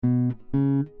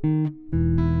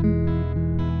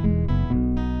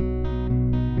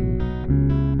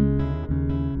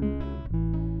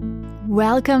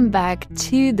Welcome back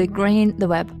to the Green the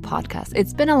Web podcast.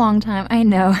 It's been a long time. I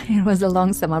know it was a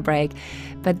long summer break,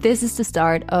 but this is the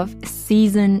start of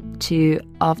season 2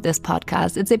 of this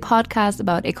podcast. It's a podcast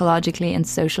about ecologically and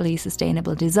socially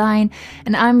sustainable design.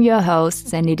 And I'm your host,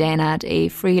 Sandy Dahnert, a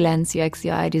freelance UX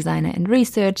UI designer and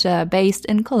researcher based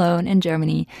in Cologne in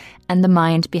Germany and the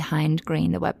mind behind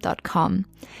greentheweb.com.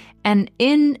 And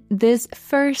in this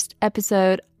first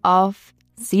episode of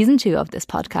Season 2 of this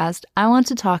podcast, I want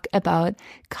to talk about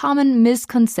common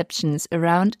misconceptions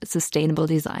around sustainable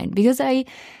design because I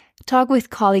talk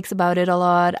with colleagues about it a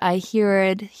lot. I hear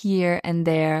it here and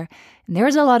there. And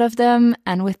there's a lot of them.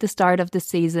 And with the start of the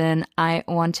season, I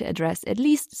want to address at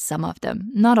least some of them.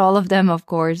 Not all of them, of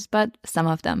course, but some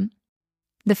of them.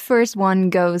 The first one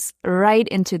goes right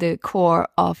into the core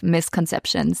of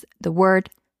misconceptions, the word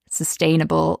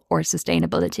sustainable or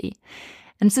sustainability.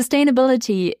 And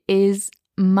sustainability is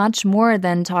much more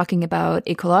than talking about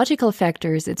ecological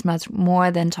factors. It's much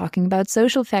more than talking about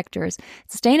social factors.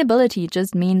 Sustainability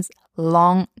just means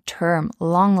long-term,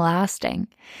 long-lasting.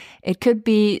 It could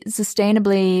be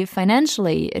sustainably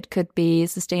financially. It could be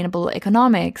sustainable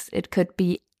economics. It could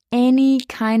be any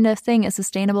kind of thing, a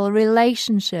sustainable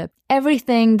relationship,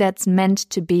 everything that's meant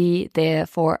to be there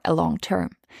for a long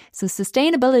term. So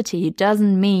sustainability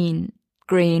doesn't mean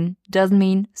green, doesn't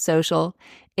mean social.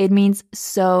 It means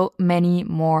so many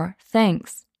more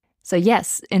things. So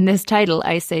yes, in this title,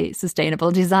 I say sustainable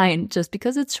design just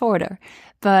because it's shorter.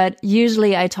 But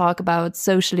usually I talk about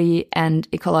socially and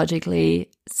ecologically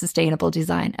sustainable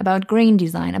design, about green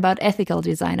design, about ethical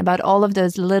design, about all of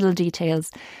those little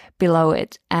details below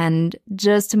it. And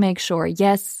just to make sure,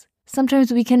 yes,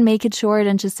 sometimes we can make it short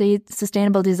and just say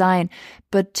sustainable design.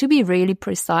 But to be really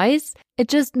precise, it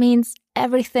just means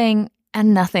everything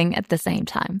and nothing at the same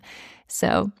time.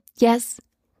 So yes,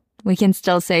 we can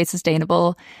still say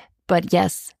sustainable, but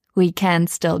yes, we can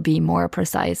still be more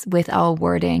precise with our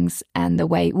wordings and the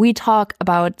way we talk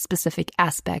about specific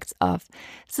aspects of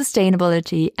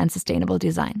sustainability and sustainable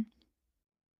design.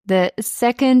 The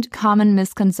second common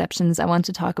misconceptions I want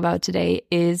to talk about today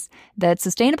is that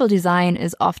sustainable design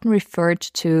is often referred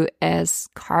to as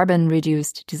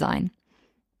carbon-reduced design.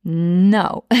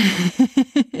 No,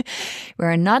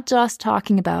 we're not just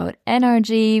talking about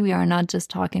energy. We are not just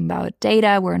talking about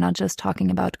data. We're not just talking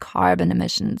about carbon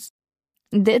emissions.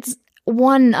 That's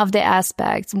one of the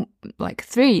aspects, like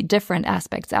 3 different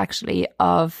aspects actually,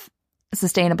 of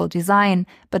sustainable design,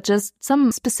 but just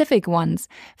some specific ones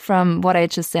from what I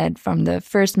just said, from the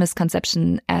first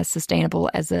misconception as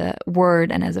sustainable as a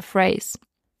word and as a phrase.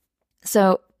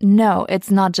 So no,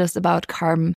 it's not just about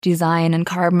carbon design and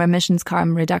carbon emissions,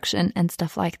 carbon reduction and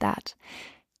stuff like that.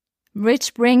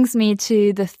 Which brings me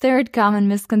to the third common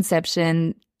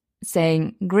misconception,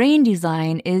 saying green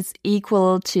design is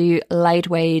equal to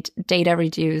lightweight,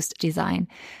 data-reduced design.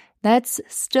 That's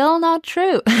still not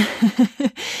true.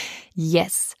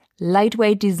 Yes,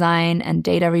 lightweight design and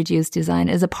data-reduced design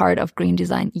is a part of green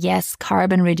design. Yes,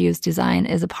 carbon-reduced design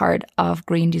is a part of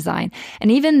green design.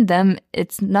 And even them,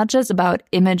 it's not just about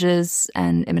images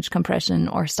and image compression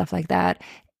or stuff like that.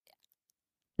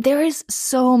 There is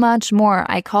so much more.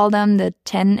 I call them the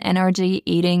 10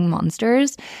 energy-eating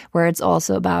monsters, where it's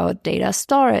also about data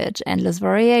storage, endless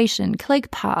variation, click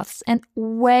paths, and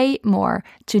way more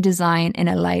to design in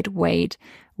a lightweight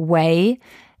way.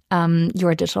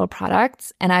 Your digital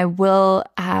products. And I will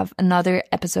have another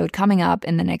episode coming up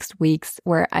in the next weeks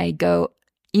where I go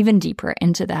even deeper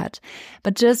into that.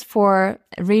 But just for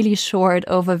a really short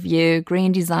overview,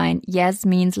 green design, yes,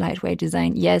 means lightweight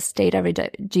design. Yes, data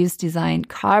reduced design,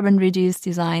 carbon reduced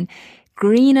design,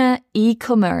 greener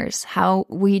e-commerce, how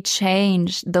we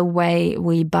change the way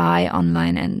we buy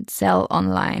online and sell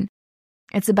online.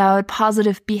 It's about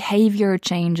positive behavior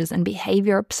changes and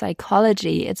behavior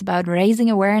psychology. It's about raising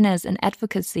awareness and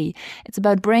advocacy. It's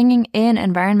about bringing in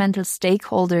environmental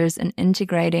stakeholders and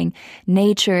integrating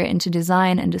nature into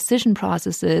design and decision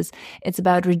processes. It's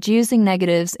about reducing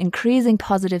negatives, increasing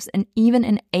positives, and even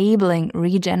enabling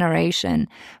regeneration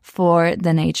for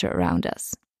the nature around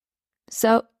us.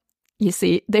 So, you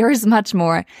see, there is much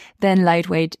more than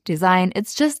lightweight design.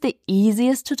 It's just the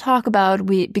easiest to talk about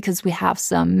because we have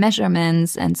some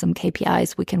measurements and some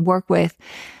KPIs we can work with.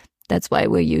 That's why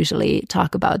we usually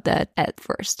talk about that at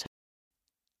first.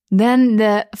 Then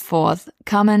the fourth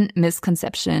common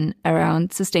misconception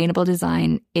around sustainable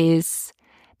design is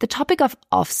the topic of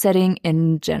offsetting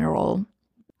in general.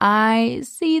 I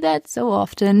see that so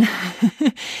often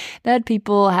that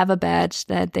people have a badge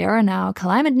that they are now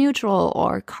climate neutral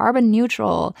or carbon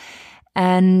neutral.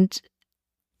 And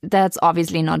that's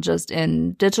obviously not just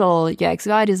in digital UX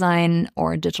UI design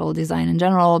or digital design in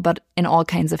general, but in all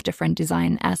kinds of different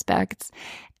design aspects.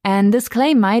 And this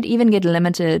claim might even get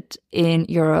limited in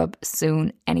Europe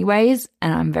soon anyways.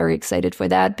 And I'm very excited for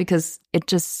that because it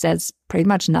just says pretty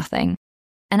much nothing.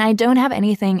 And I don't have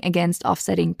anything against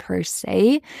offsetting per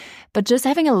se, but just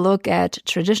having a look at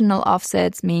traditional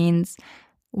offsets means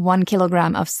 1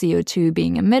 kilogram of CO2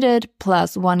 being emitted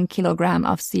plus 1 kilogram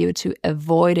of CO2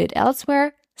 avoided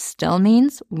elsewhere still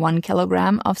means 1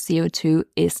 kilogram of CO2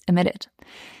 is emitted.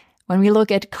 When we look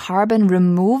at carbon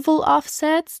removal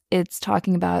offsets, it's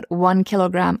talking about 1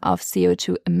 kilogram of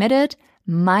CO2 emitted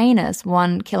minus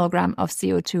 1 kilogram of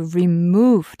CO2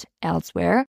 removed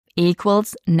elsewhere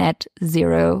equals net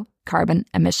zero carbon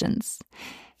emissions.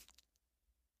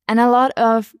 And a lot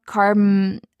of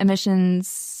carbon emissions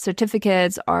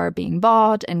certificates are being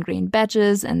bought and green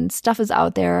badges and stuff is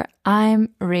out there. I'm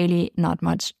really not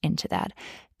much into that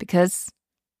because,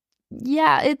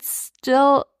 yeah, it's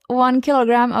still 1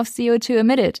 kilogram of CO2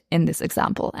 emitted in this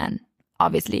example, and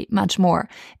obviously much more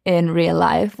in real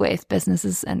life with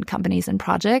businesses and companies and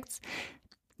projects.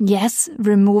 Yes,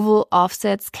 removal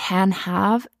offsets can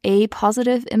have a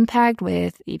positive impact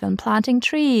with even planting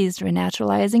trees,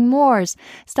 renaturalizing moors,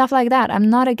 stuff like that. I'm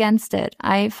not against it.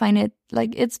 I find it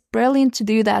like it's brilliant to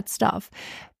do that stuff.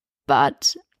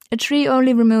 But a tree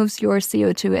only removes your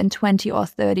CO2 in 20 or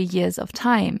 30 years of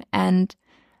time. And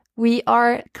we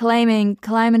are claiming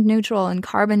climate neutral and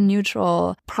carbon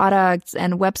neutral products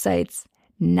and websites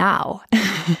now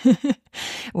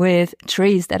with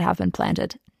trees that have been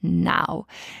planted now.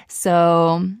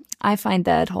 So I find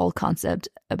that whole concept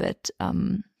a bit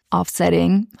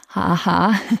offsetting,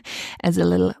 as a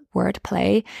little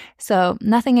wordplay. So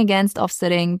nothing against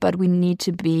offsetting, but we need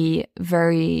to be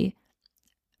very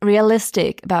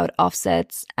realistic about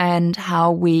offsets and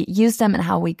how we use them and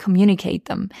how we communicate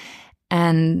them.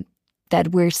 And that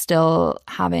we're still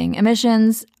having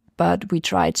emissions, but we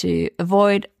try to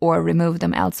avoid or remove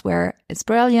them elsewhere. It's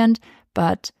brilliant,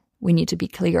 but we need to be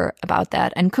clear about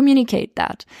that and communicate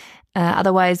that.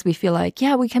 Otherwise, we feel like,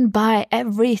 yeah, we can buy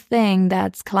everything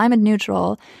that's climate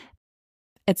neutral.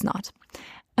 It's not.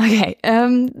 Okay,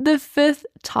 the fifth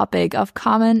topic of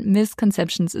common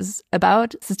misconceptions is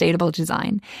about sustainable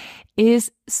design.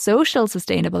 Is social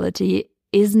sustainability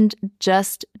isn't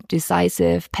just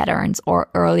decisive patterns or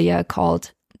earlier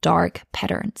called dark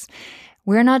patterns.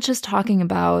 We're not just talking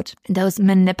about those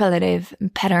manipulative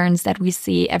patterns that we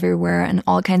see everywhere in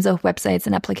all kinds of websites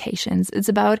and applications. It's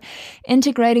about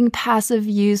integrating passive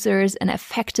users and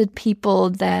affected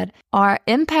people that are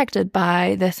impacted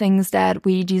by the things that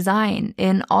we design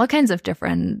in all kinds of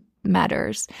different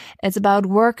matters. It's about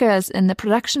workers in the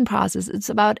production process. It's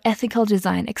about ethical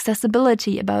design,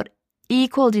 accessibility, about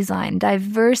equal design,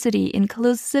 diversity,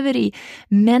 inclusivity,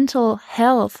 mental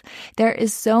health. There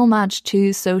is so much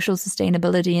to social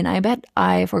sustainability, and I bet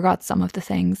I forgot some of the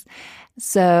things.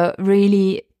 So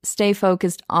really stay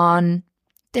focused on,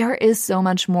 there is so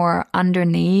much more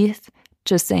underneath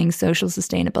just saying social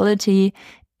sustainability.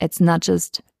 It's not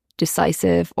just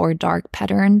decisive or dark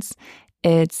patterns.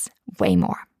 It's way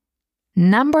more.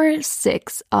 Number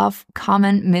 6 of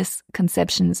common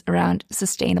misconceptions around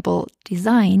sustainable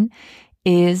design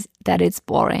is that it's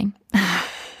boring.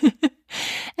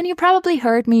 And you probably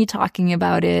heard me talking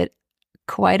about it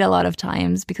quite a lot of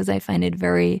times because I find it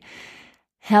very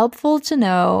helpful to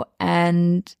know.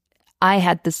 And I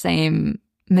had the same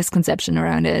misconception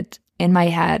around it in my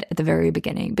head at the very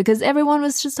beginning, because everyone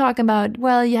was just talking about,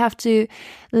 well, you have to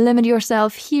limit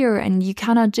yourself here and you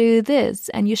cannot do this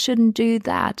and you shouldn't do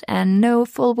that and no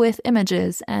full width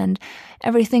images and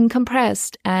everything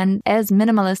compressed and as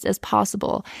minimalist as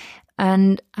possible.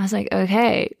 And I was like,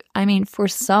 okay, I mean, for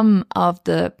some of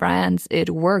the brands, it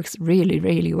works really,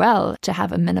 really well to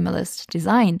have a minimalist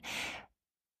design,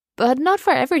 but not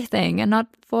for everything and not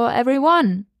for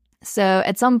everyone. So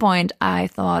at some point I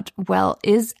thought, well,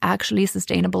 is actually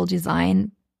sustainable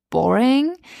design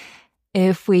boring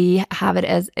if we have it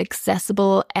as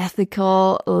accessible,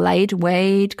 ethical,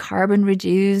 lightweight, carbon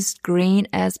reduced, green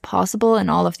as possible,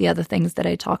 and all of the other things that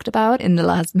I talked about in the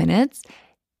last minutes?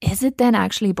 Is it then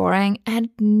actually boring? And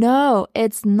no,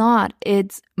 it's not.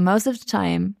 It's most of the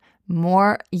time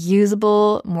more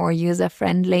usable, more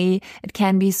user-friendly. It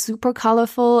can be super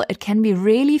colorful. It can be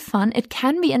really fun. It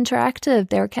can be interactive.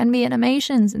 There can be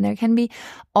animations and there can be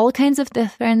all kinds of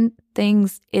different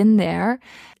things in there.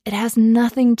 It has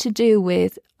nothing to do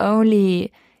with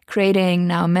only creating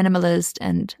now minimalist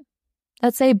and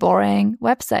let's say, boring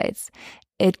websites.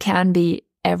 It can be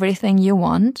everything you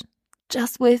want,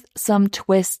 just with some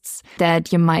twists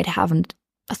that you might haven't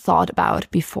thought about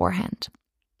beforehand.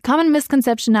 Common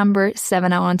misconception number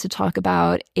 7 I want to talk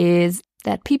about is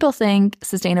that people think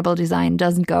sustainable design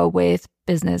doesn't go with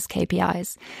business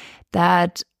KPIs,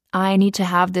 that I need to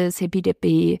have this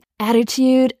hippy-dippy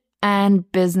attitude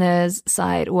and business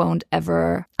side won't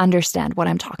ever understand what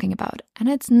I'm talking about. And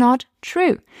it's not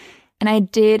true. And I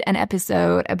did an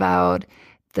episode about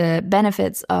the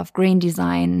benefits of green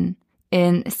design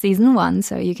in season 1,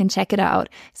 so you can check it out.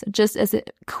 So just as a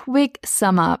quick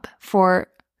sum up for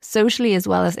socially as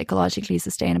well as ecologically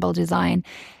sustainable design,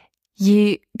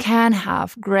 you can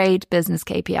have great business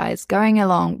KPIs going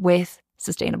along with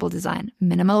sustainable design.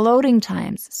 Minimal loading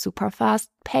times, super fast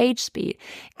page speed,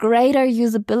 greater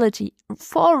usability.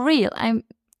 For real, I'm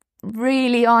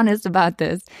really honest about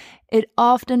this. It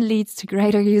often leads to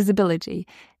greater usability,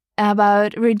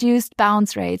 about reduced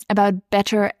bounce rates, about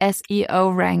better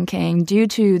SEO ranking due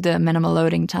to the minimal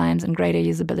loading times and greater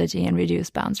usability and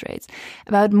reduced bounce rates,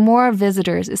 about more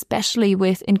visitors, especially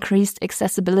with increased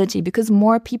accessibility because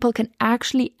more people can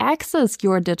actually access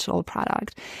your digital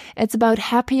product. It's about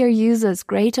happier users,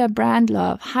 greater brand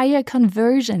love, higher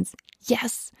conversions.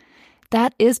 Yes,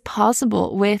 that is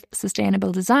possible with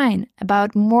sustainable design,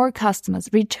 about more customers,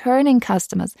 returning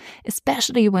customers,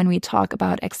 especially when we talk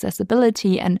about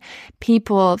accessibility and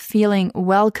people feeling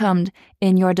welcomed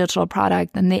in your digital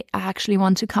product and they actually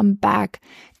want to come back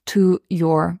to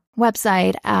your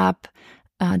website, app,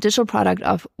 digital product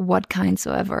of what kind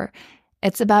soever.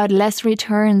 It's about less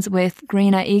returns with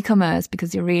greener e-commerce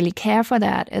because you really care for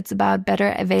that. It's about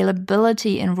better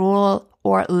availability in rural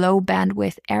or low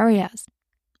bandwidth areas.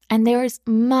 And there's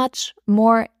much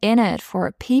more in it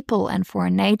for people and for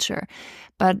nature.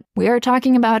 But we are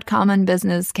talking about common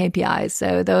business KPIs.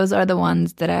 So those are the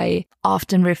ones that I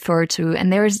often refer to. And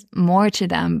there's more to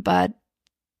them, but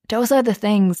those are the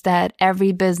things that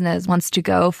every business wants to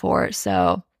go for.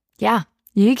 So yeah,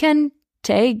 you can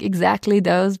take exactly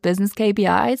those business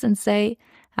KPIs and say,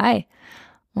 hi,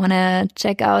 want to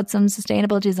check out some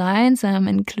sustainable design, some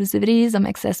inclusivity, some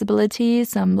accessibility,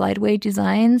 some lightweight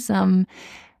design, some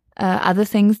other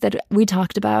things that we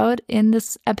talked about in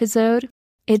this episode.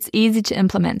 It's easy to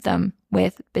implement them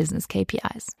with business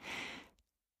KPIs.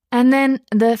 And then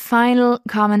the final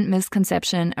common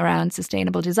misconception around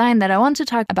sustainable design that I want to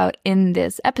talk about in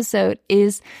this episode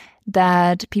is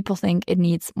that people think it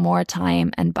needs more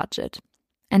time and budget.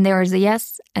 And there is a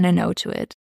yes and a no to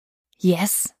it.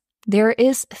 Yes, there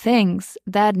is things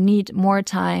that need more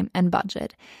time and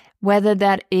budget, whether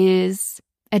that is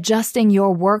adjusting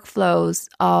your workflows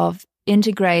of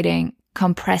integrating,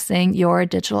 compressing your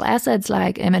digital assets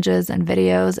like images and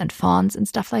videos and fonts and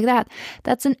stuff like that.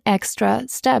 That's an extra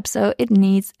step, so it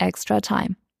needs extra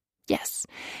time. Yes.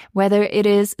 Whether it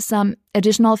is some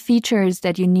additional features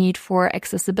that you need for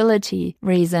accessibility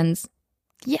reasons,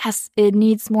 yes, it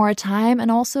needs more time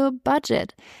and also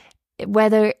budget.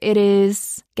 Whether it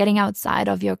is getting outside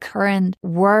of your current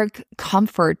work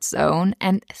comfort zone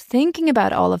and thinking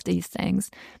about all of these things,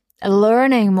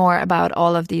 learning more about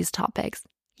all of these topics.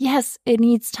 Yes, it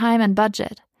needs time and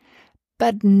budget.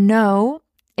 But no,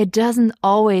 it doesn't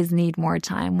always need more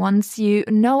time. Once you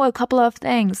know a couple of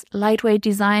things, lightweight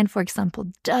design, for example,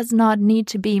 does not need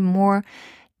to be more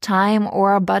time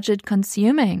or budget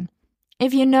consuming.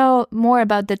 If you know more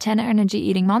about the 10 energy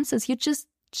eating monsters, you just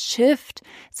shift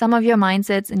some of your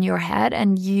mindsets in your head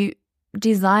and you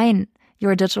design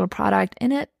your digital product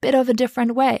in a bit of a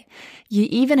different way. You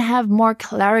even have more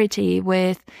clarity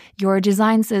with your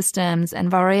design systems and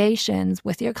variations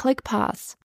with your click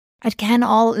paths. It can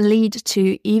all lead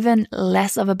to even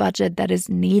less of a budget that is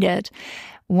needed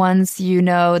once you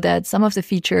know that some of the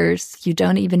features you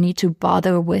don't even need to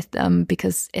bother with them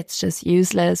because it's just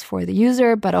useless for the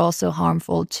user, but also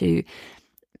harmful to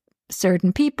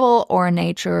certain people or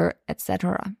nature,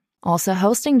 etc. Also,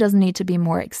 hosting doesn't need to be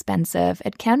more expensive.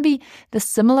 It can be the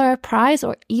similar price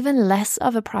or even less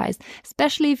of a price,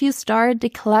 especially if you start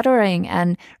decluttering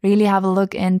and really have a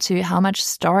look into how much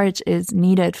storage is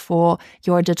needed for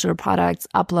your digital products,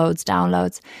 uploads,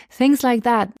 downloads, things like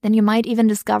that. Then you might even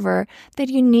discover that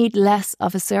you need less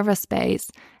of a server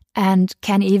space and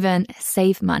can even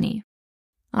save money.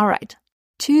 All right.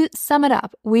 To sum it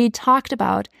up, we talked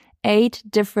about 8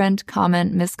 different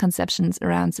common misconceptions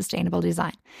around sustainable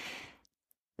design.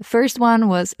 The first one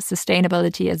was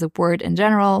sustainability as a word in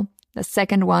general. The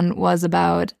second one was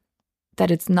about that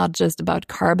it's not just about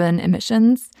carbon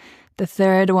emissions. The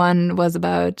third one was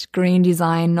about green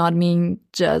design not being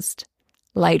just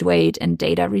lightweight and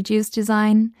data-reduced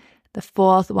design. The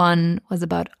fourth one was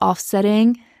about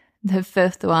offsetting, The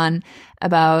fifth one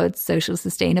about social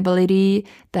sustainability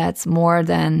that's more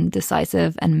than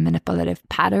decisive and manipulative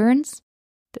patterns.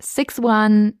 The sixth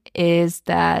one is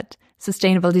that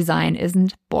sustainable design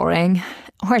isn't boring,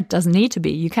 or it doesn't need to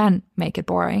be. You can make it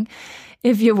boring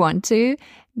if you want to.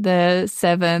 The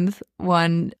seventh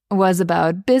one was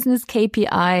about business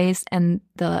KPIs, and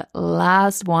the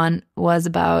last one was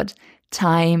about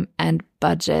time and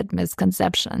budget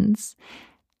misconceptions.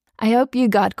 I hope you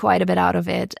got quite a bit out of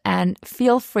it, and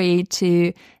feel free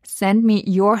to send me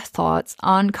your thoughts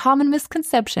on common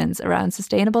misconceptions around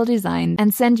sustainable design,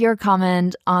 and send your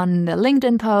comment on the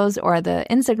LinkedIn post or the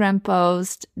Instagram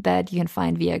post that you can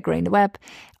find via Grain the Web,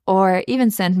 or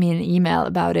even send me an email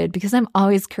about it, because I'm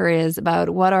always curious about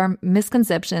what are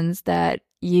misconceptions that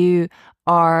you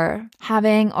are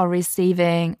having or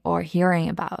receiving or hearing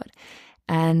about.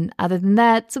 And other than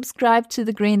that, subscribe to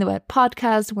the Grain the Web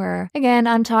podcast, where, again,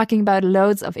 I'm talking about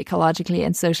loads of ecologically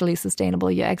and socially sustainable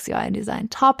UX, UI, and design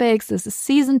topics. This is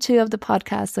season 2 of the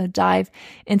podcast, so dive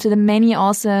into the many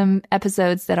awesome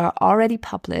episodes that are already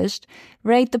published.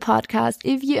 Rate the podcast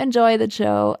if you enjoy the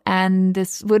show, and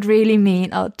this would really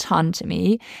mean a ton to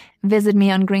me. Visit me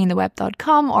on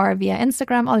greentheweb.com or via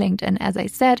Instagram or LinkedIn. As I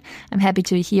said, I'm happy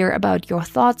to hear about your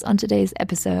thoughts on today's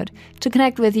episode, to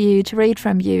connect with you, to read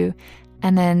from you,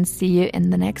 and then see you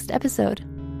in the next episode.